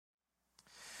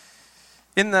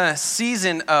In the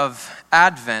season of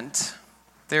Advent,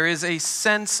 there is a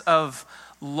sense of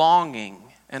longing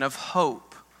and of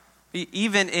hope,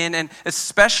 even in and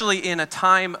especially in a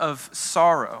time of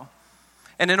sorrow.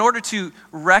 And in order to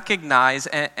recognize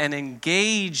and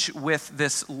engage with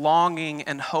this longing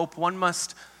and hope, one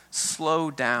must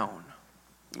slow down,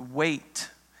 wait,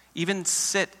 even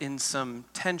sit in some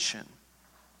tension.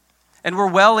 And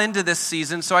we're well into this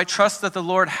season, so I trust that the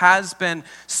Lord has been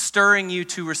stirring you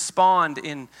to respond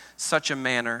in such a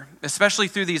manner, especially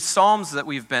through these Psalms that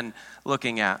we've been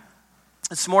looking at.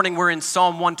 This morning we're in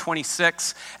Psalm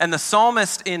 126, and the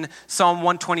psalmist in Psalm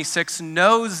 126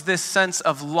 knows this sense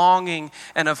of longing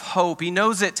and of hope. He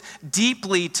knows it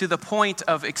deeply to the point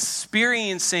of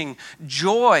experiencing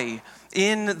joy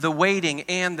in the waiting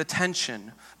and the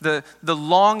tension, the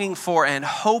longing for and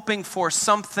hoping for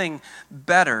something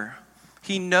better.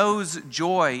 He knows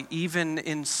joy even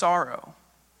in sorrow.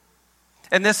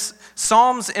 And this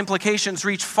psalm's implications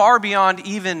reach far beyond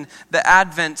even the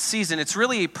Advent season. It's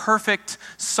really a perfect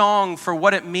song for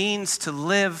what it means to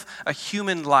live a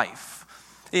human life.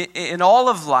 In all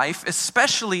of life,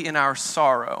 especially in our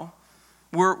sorrow,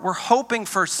 we're hoping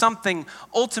for something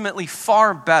ultimately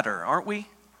far better, aren't we?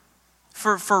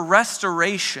 For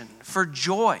restoration, for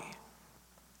joy.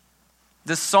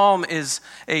 This psalm is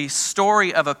a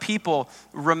story of a people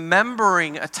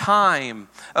remembering a time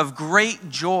of great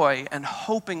joy and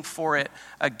hoping for it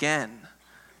again.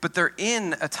 But they're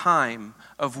in a time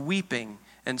of weeping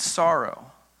and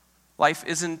sorrow. Life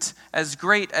isn't as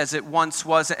great as it once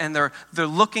was, and they're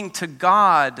looking to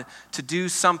God to do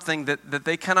something that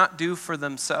they cannot do for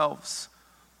themselves.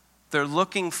 They're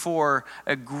looking for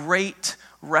a great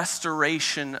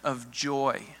restoration of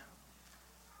joy.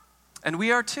 And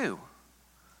we are too.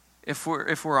 If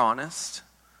we're honest.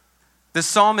 This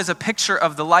psalm is a picture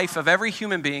of the life of every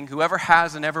human being who ever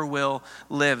has and ever will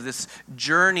live, this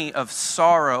journey of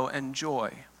sorrow and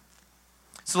joy.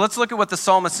 So let's look at what the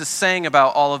psalmist is saying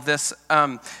about all of this.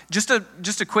 Just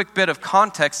a quick bit of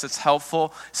context that's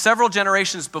helpful. Several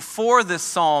generations before this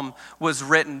psalm was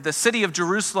written, the city of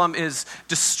Jerusalem is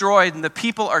destroyed and the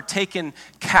people are taken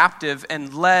captive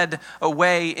and led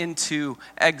away into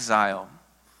exile.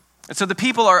 And so the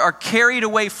people are carried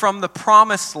away from the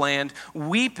promised land,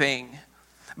 weeping,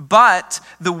 but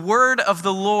the word of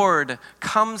the Lord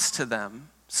comes to them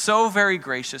so very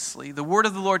graciously. The word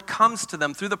of the Lord comes to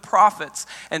them through the prophets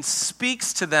and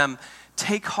speaks to them,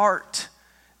 "Take heart,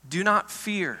 do not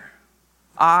fear.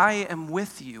 I am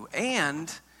with you,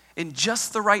 and in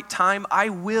just the right time, I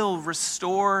will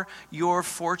restore your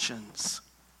fortunes."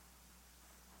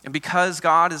 And because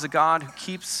God is a God who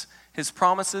keeps His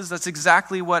promises, that's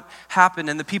exactly what happened.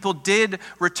 And the people did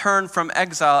return from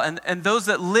exile. And those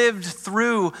that lived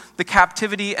through the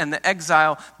captivity and the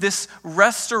exile, this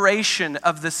restoration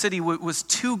of the city was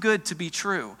too good to be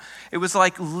true. It was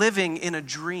like living in a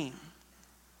dream.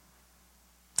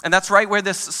 And that's right where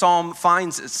this psalm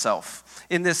finds itself.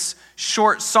 In this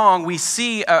short song, we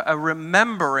see a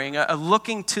remembering, a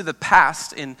looking to the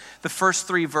past in the first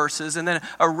three verses, and then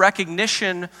a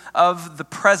recognition of the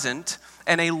present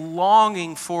and a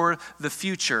longing for the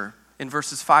future in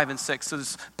verses 5 and 6. So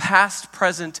this past,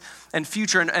 present, and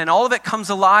future. And all of it comes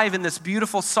alive in this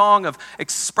beautiful song of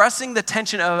expressing the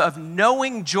tension of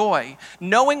knowing joy,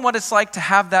 knowing what it's like to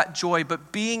have that joy,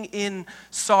 but being in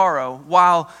sorrow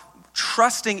while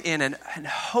trusting in and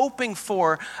hoping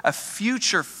for a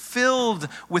future filled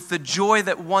with the joy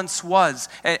that once was,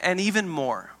 and even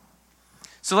more.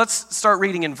 So let's start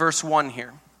reading in verse 1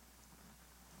 here.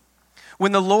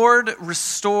 When the Lord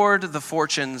restored the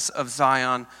fortunes of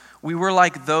Zion, we were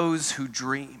like those who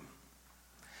dream.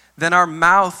 Then our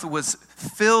mouth was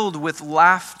filled with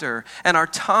laughter, and our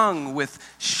tongue with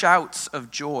shouts of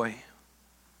joy.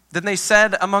 Then they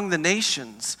said among the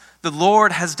nations, "The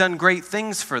Lord has done great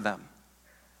things for them."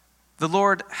 The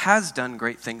Lord has done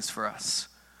great things for us.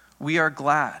 We are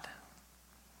glad.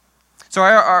 So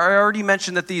I already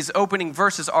mentioned that these opening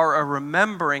verses are a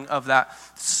remembering of that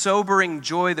sobering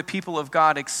joy the people of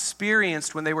God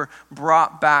experienced when they were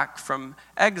brought back from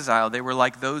exile. They were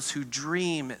like those who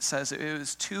dream. It says it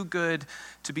was too good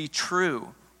to be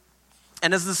true.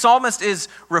 And as the psalmist is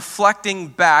reflecting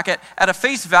back, at a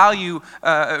face value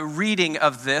reading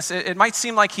of this, it might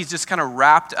seem like he's just kind of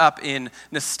wrapped up in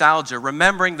nostalgia,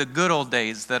 remembering the good old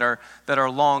days that are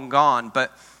long gone.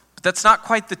 But that's not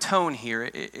quite the tone here.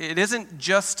 It isn't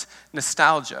just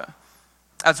nostalgia.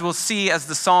 As we'll see as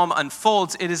the psalm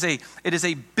unfolds, it is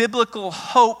a biblical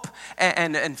hope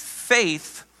and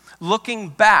faith looking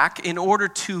back in order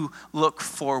to look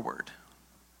forward.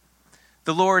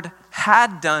 The Lord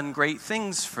had done great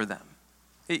things for them.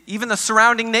 Even the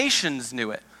surrounding nations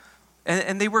knew it.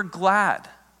 And they were glad.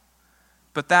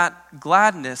 But that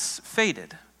gladness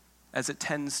faded, as it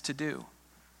tends to do.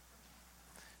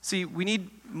 See, we need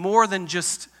more than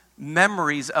just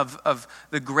memories of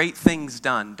the great things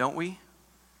done, don't we?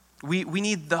 We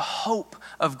need the hope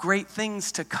of great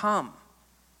things to come.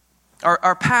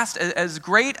 Our past, as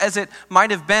great as it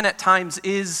might have been at times,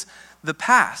 is the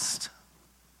past.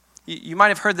 You might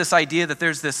have heard this idea that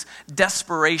there's this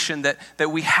desperation that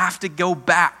we have to go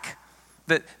back,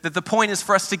 that the point is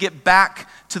for us to get back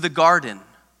to the garden.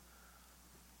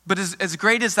 But as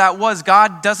great as that was,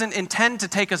 God doesn't intend to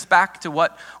take us back to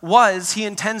what was. He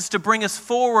intends to bring us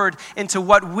forward into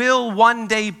what will one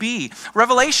day be.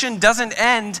 Revelation doesn't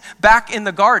end back in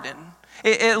the garden.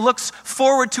 It looks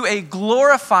forward to a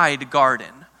glorified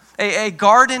garden, a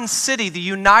garden city, the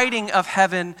uniting of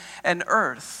heaven and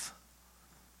earth.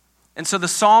 And so the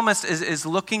psalmist is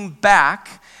looking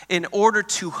back in order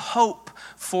to hope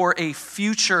for a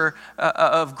future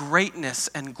of greatness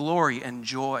and glory and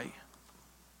joy.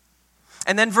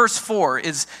 And then verse 4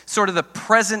 is sort of the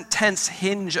present tense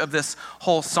hinge of this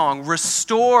whole song.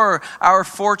 Restore our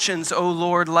fortunes, O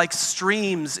Lord, like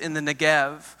streams in the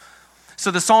Negev. So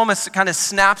the psalmist kind of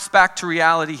snaps back to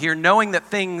reality here, knowing that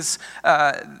things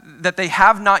that they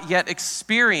have not yet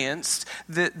experienced,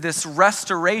 this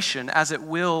restoration as it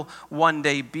will one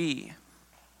day be.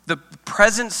 The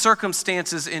present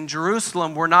circumstances in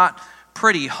Jerusalem were not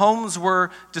pretty. Homes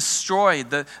were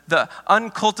destroyed. The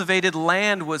uncultivated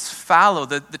land was fallow.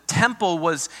 The temple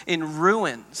was in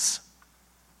ruins.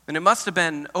 And it must have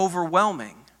been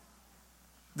overwhelming.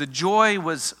 The joy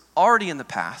was already in the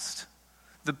past.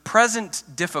 The present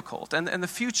difficult. And the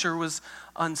future was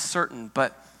uncertain.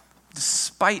 But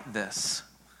despite this,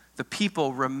 the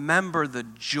people remember the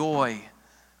joy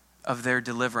of their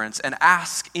deliverance and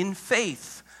ask in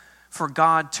faith for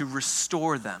God to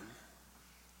restore them.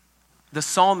 The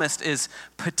psalmist is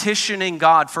petitioning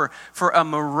God for a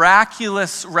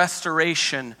miraculous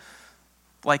restoration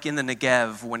like in the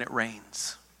Negev when it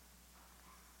rains.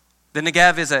 The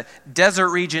Negev is a desert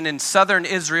region in southern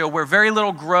Israel where very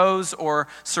little grows or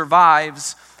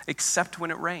survives except when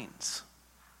it rains.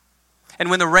 And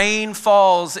when the rain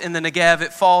falls in the Negev,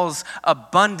 it falls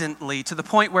abundantly to the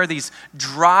point where these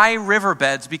dry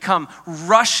riverbeds become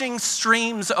rushing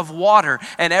streams of water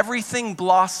and everything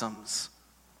blossoms.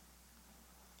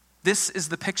 This is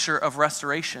the picture of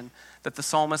restoration that the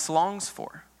psalmist longs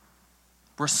for.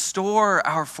 Restore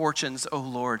our fortunes, O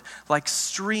Lord, like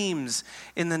streams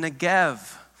in the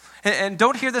Negev. And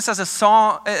don't hear this as a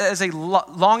song, as a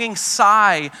longing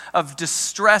sigh of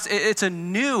distress. It's a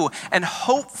new and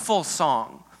hopeful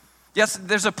song. Yes,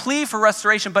 there's a plea for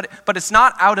restoration, but it's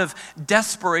not out of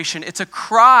desperation. It's a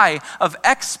cry of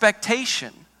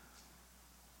expectation.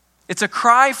 It's a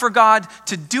cry for God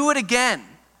to do it again,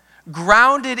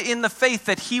 grounded in the faith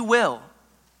that He will.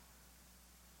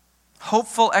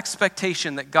 Hopeful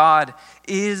expectation that God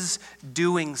is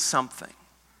doing something.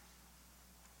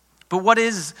 But what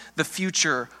is the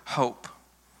future hope?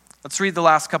 Let's read the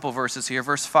last couple verses here.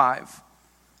 Verse 5.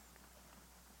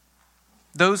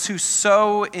 Those who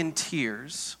sow in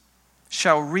tears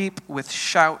shall reap with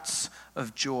shouts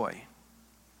of joy.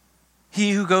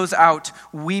 He who goes out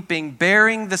weeping,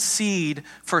 bearing the seed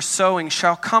for sowing,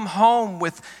 shall come home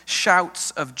with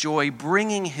shouts of joy,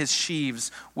 bringing his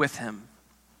sheaves with him.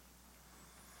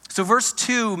 So verse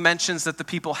 2 mentions that the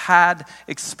people had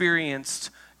experienced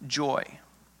joy,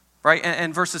 right?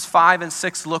 And verses 5 and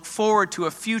 6 look forward to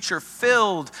a future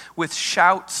filled with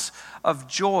shouts of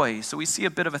joy. So we see a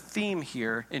bit of a theme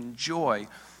here in joy.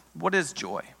 What is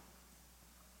joy?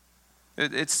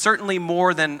 It's certainly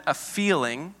more than a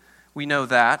feeling. We know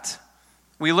that.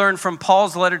 We learn from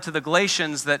Paul's letter to the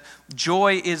Galatians that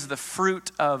joy is the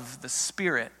fruit of the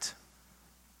Spirit.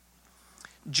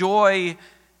 Joy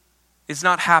is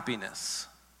not happiness.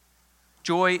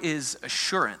 Joy is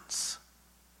assurance.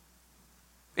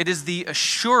 It is the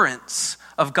assurance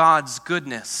of God's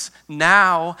goodness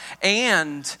now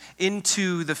and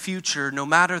into the future, no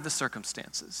matter the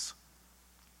circumstances.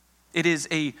 It is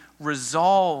a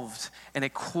resolved and a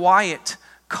quiet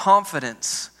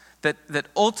confidence that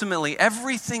ultimately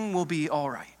everything will be all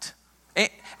right.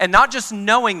 And not just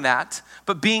knowing that,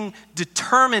 but being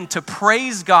determined to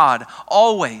praise God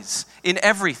always in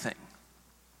everything.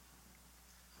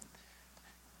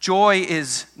 Joy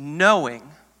is knowing,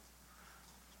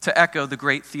 to echo the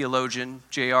great theologian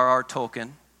J.R.R.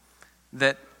 Tolkien,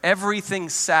 that everything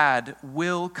sad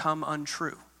will come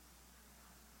untrue.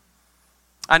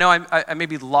 I know I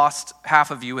maybe lost half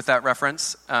of you with that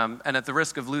reference, and at the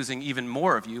risk of losing even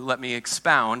more of you, let me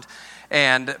expound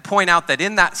and point out that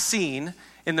in that scene,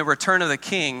 in The Return of the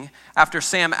King, after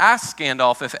Sam asks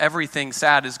Gandalf if everything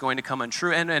sad is going to come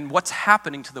untrue and what's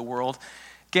happening to the world,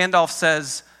 Gandalf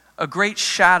says, "A great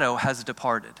shadow has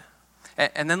departed."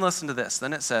 And then listen to this.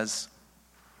 Then it says,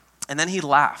 "And then he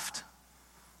laughed,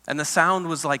 and the sound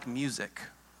was like music,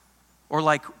 or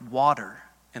like water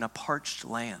in a parched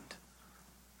land.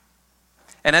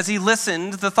 And as he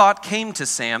listened, the thought came to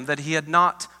Sam that he had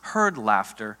not heard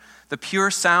laughter, the pure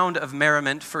sound of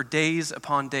merriment, for days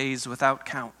upon days without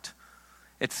count.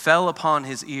 It fell upon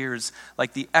his ears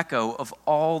like the echo of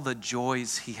all the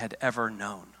joys he had ever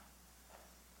known."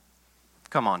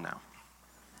 Come on now.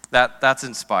 That's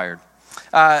inspired.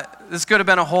 This could have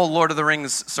been a whole Lord of the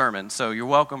Rings sermon, so you're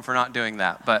welcome for not doing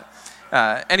that. But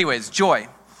anyways, joy.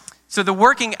 So the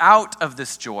working out of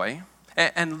this joy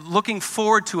and looking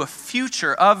forward to a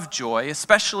future of joy,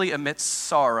 especially amidst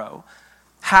sorrow,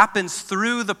 happens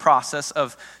through the process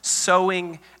of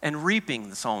sowing and reaping,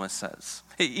 the psalmist says.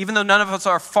 Even though none of us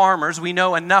are farmers, we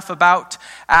know enough about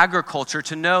agriculture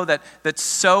to know that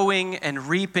sowing and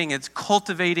reaping, it's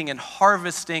cultivating and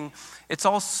harvesting, it's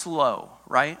all slow,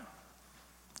 right?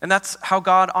 And that's how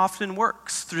God often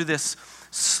works, through this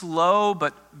slow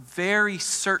but very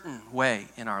certain way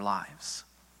in our lives.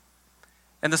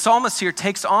 And the psalmist here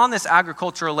takes on this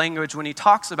agricultural language when he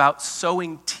talks about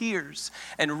sowing tears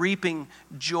and reaping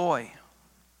joy.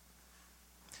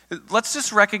 Let's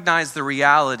just recognize the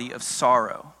reality of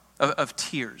sorrow, of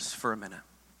tears for a minute.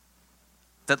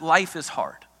 That life is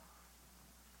hard.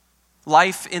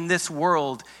 Life in this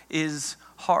world is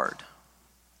hard.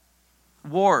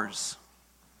 Wars,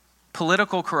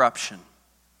 political corruption,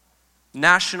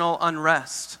 national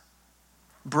unrest,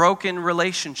 broken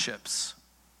relationships,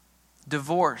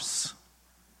 divorce,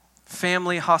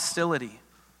 family hostility,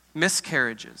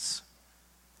 miscarriages,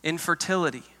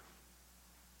 infertility,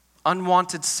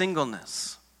 unwanted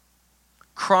singleness,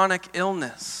 chronic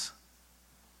illness,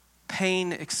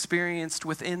 pain experienced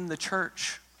within the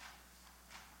church.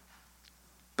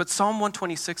 But Psalm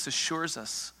 126 assures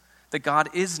us that God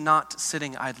is not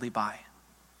sitting idly by.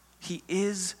 He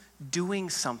is doing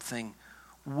something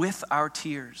with our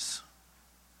tears.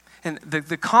 And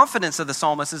the confidence of the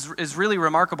psalmist is really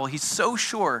remarkable. He's so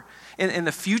sure in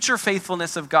the future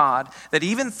faithfulness of God that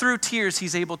even through tears,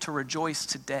 he's able to rejoice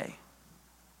today.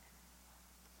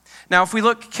 Now, if we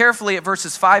look carefully at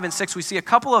verses 5 and 6, we see a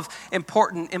couple of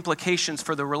important implications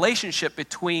for the relationship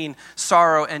between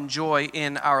sorrow and joy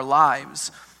in our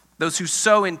lives. Those who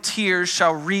sow in tears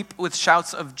shall reap with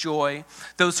shouts of joy.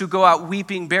 Those who go out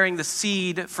weeping, bearing the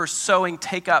seed for sowing,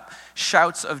 take up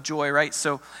shouts of joy, right?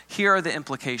 So here are the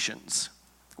implications.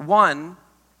 One,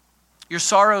 your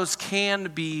sorrows can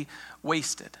be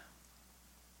wasted.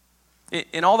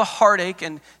 In all the heartache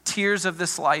and tears of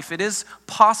this life, it is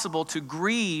possible to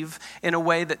grieve in a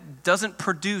way that doesn't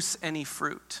produce any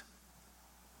fruit,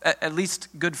 at least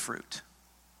good fruit.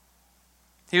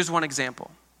 Here's one example.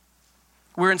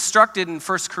 We're instructed in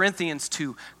 1 Corinthians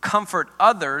to comfort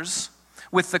others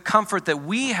with the comfort that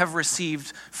we have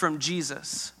received from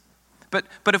Jesus. But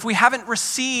if we haven't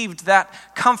received that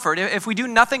comfort, if we do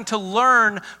nothing to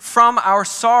learn from our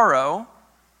sorrow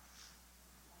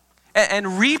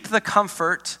and reap the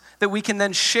comfort that we can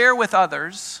then share with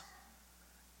others,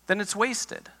 then it's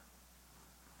wasted.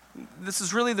 This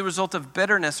is really the result of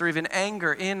bitterness or even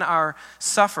anger in our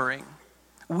suffering.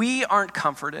 We aren't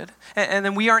comforted, and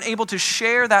then we aren't able to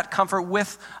share that comfort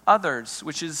with others,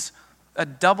 which is a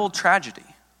double tragedy.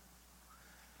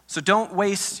 So don't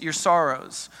waste your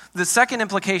sorrows. The second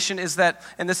implication is that,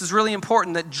 and this is really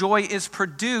important, that joy is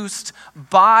produced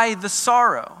by the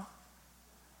sorrow.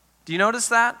 Do you notice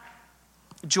that?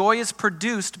 Joy is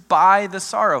produced by the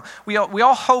sorrow. We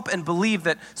all hope and believe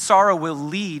that sorrow will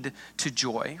lead to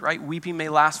joy, right? Weeping may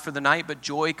last for the night, but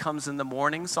joy comes in the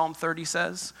morning, Psalm 30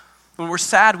 says. When we're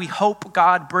sad, we hope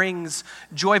God brings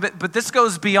joy, but this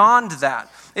goes beyond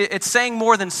that. It's saying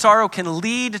more than sorrow can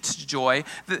lead to joy.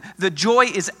 The joy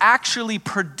is actually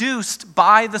produced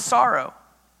by the sorrow.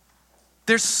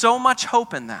 There's so much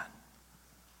hope in that.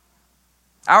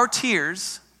 Our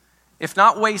tears, if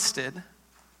not wasted,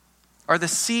 are the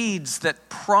seeds that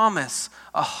promise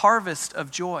a harvest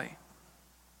of joy.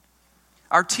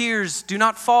 Our tears do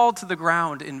not fall to the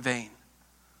ground in vain.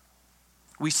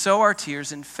 We sow our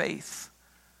tears in faith,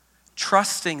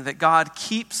 trusting that God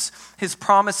keeps his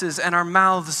promises and our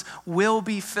mouths will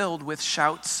be filled with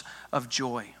shouts of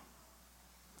joy.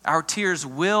 Our tears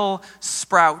will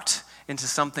sprout into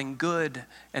something good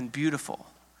and beautiful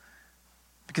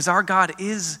because our God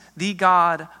is the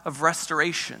God of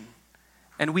restoration,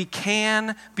 and we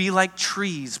can be like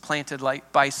trees planted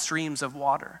by streams of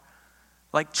water,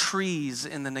 like trees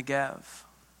in the Negev.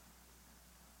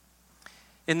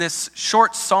 In this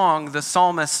short song, the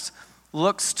psalmist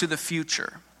looks to the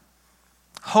future,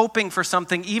 hoping for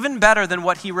something even better than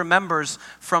what he remembers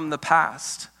from the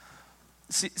past.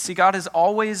 See, God is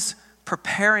always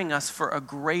preparing us for a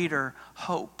greater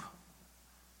hope.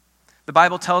 The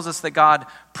Bible tells us that God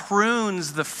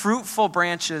prunes the fruitful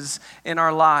branches in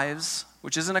our lives,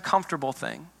 which isn't a comfortable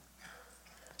thing,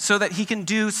 so that he can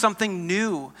do something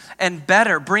new and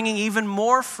better, bringing even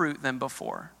more fruit than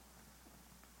before.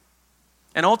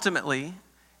 And ultimately,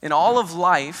 in all of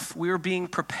life, we are being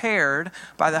prepared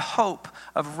by the hope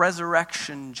of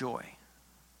resurrection joy.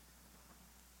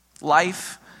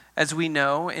 Life, as we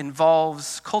know,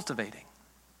 involves cultivating.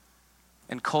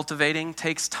 And cultivating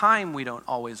takes time we don't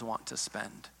always want to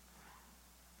spend.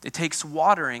 It takes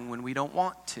watering when we don't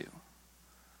want to.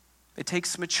 It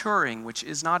takes maturing, which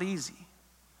is not easy.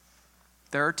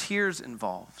 There are tears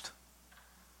involved.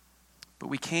 But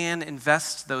we can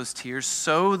invest those tears,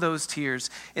 sow those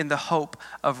tears in the hope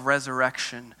of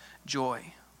resurrection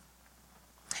joy.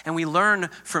 And we learn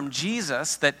from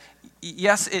Jesus that,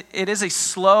 yes, it is a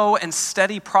slow and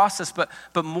steady process, but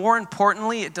more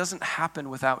importantly, it doesn't happen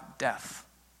without death.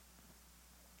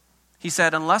 He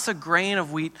said, unless a grain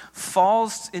of wheat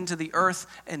falls into the earth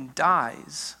and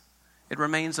dies, it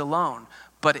remains alone.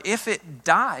 But if it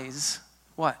dies,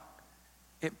 what?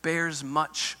 It bears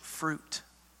much fruit.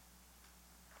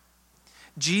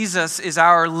 Jesus is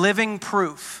our living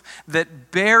proof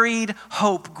that buried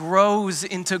hope grows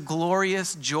into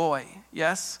glorious joy.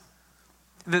 Yes?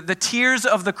 The tears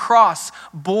of the cross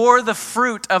bore the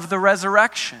fruit of the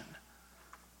resurrection.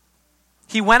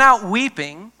 He went out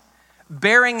weeping,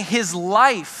 bearing his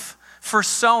life for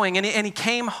sowing, and he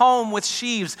came home with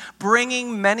sheaves,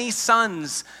 bringing many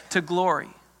sons to glory.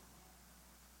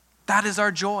 That is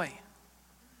our joy.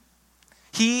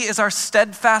 He is our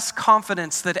steadfast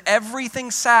confidence that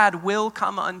everything sad will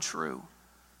come untrue.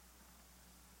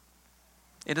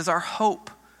 It is our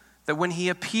hope that when he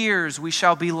appears, we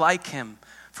shall be like him,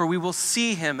 for we will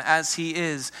see him as he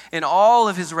is in all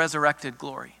of his resurrected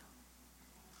glory.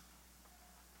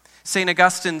 St.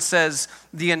 Augustine says,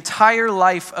 the entire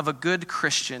life of a good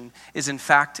Christian is in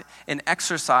fact an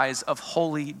exercise of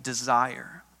holy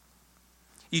desire.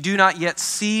 You do not yet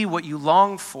see what you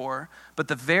long for, but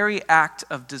the very act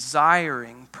of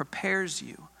desiring prepares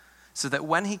you so that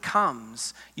when he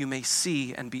comes, you may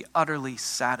see and be utterly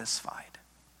satisfied.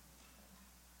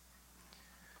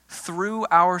 Through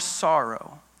our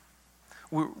sorrow,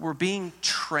 we're being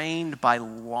trained by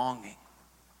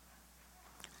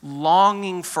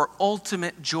longing for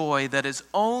ultimate joy that is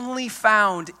only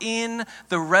found in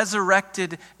the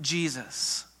resurrected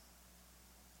Jesus.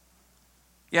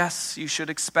 Yes, you should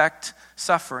expect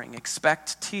suffering,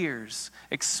 expect tears,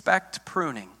 expect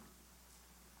pruning.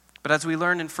 But as we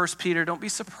learn in 1 Peter, don't be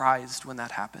surprised when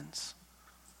that happens.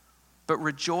 But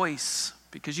rejoice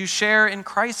because you share in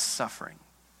Christ's suffering.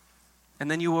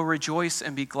 And then you will rejoice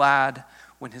and be glad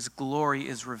when his glory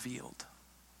is revealed.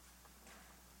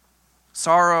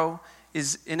 Sorrow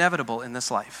is inevitable in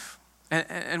this life.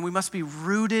 And we must be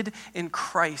rooted in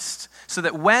Christ so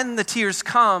that when the tears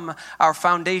come, our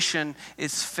foundation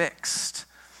is fixed.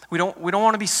 We don't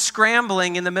want to be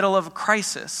scrambling in the middle of a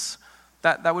crisis.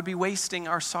 That would be wasting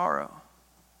our sorrow.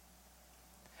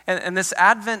 And this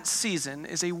Advent season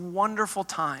is a wonderful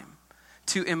time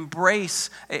to embrace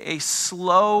a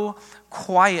slow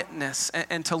quietness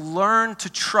and to learn to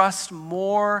trust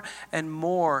more and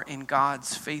more in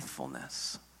God's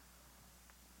faithfulness.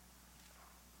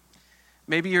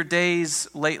 Maybe your days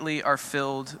lately are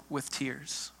filled with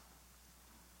tears.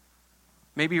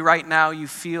 Maybe right now you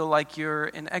feel like you're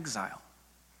in exile.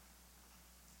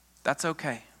 That's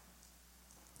okay.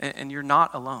 And you're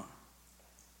not alone.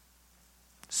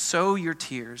 Sow your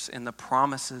tears in the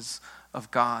promises of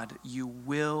God. You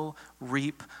will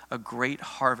reap a great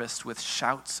harvest with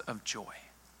shouts of joy.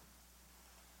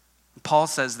 Paul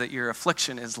says that your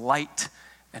affliction is light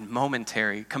and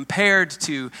momentary compared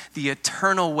to the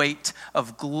eternal weight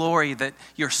of glory that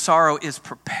your sorrow is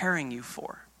preparing you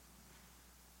for.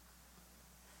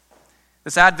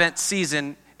 This Advent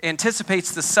season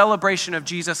anticipates the celebration of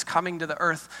Jesus coming to the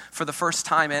earth for the first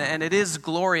time, and it is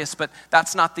glorious, but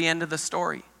that's not the end of the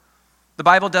story. The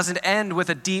Bible doesn't end with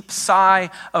a deep sigh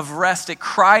of rest. It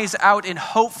cries out in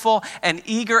hopeful and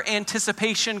eager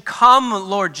anticipation, "Come,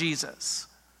 Lord Jesus."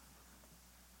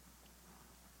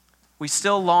 We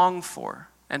still long for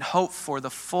and hope for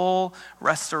the full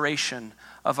restoration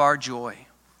of our joy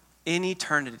in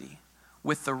eternity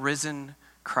with the risen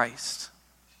Christ.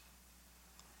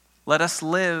 Let us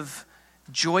live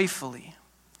joyfully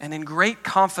and in great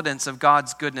confidence of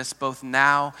God's goodness both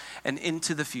now and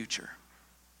into the future.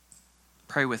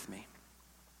 Pray with me.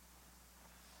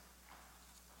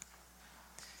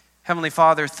 Heavenly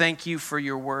Father, thank you for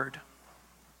your word.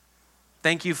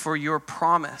 Thank you for your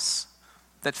promise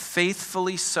that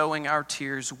faithfully sowing our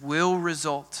tears will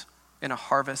result in a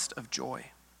harvest of joy.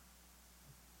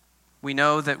 We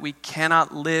know that we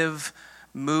cannot live,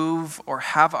 move, or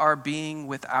have our being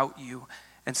without you.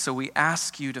 And so we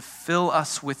ask you to fill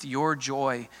us with your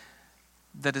joy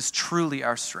that is truly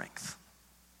our strength.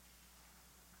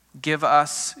 Give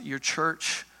us, your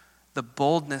church, the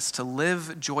boldness to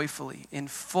live joyfully in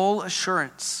full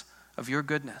assurance of your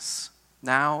goodness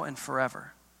now and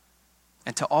forever,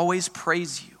 and to always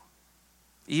praise you,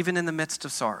 even in the midst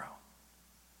of sorrow.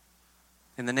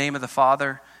 In the name of the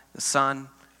Father, the Son,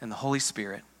 and the Holy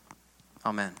Spirit.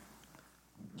 Amen.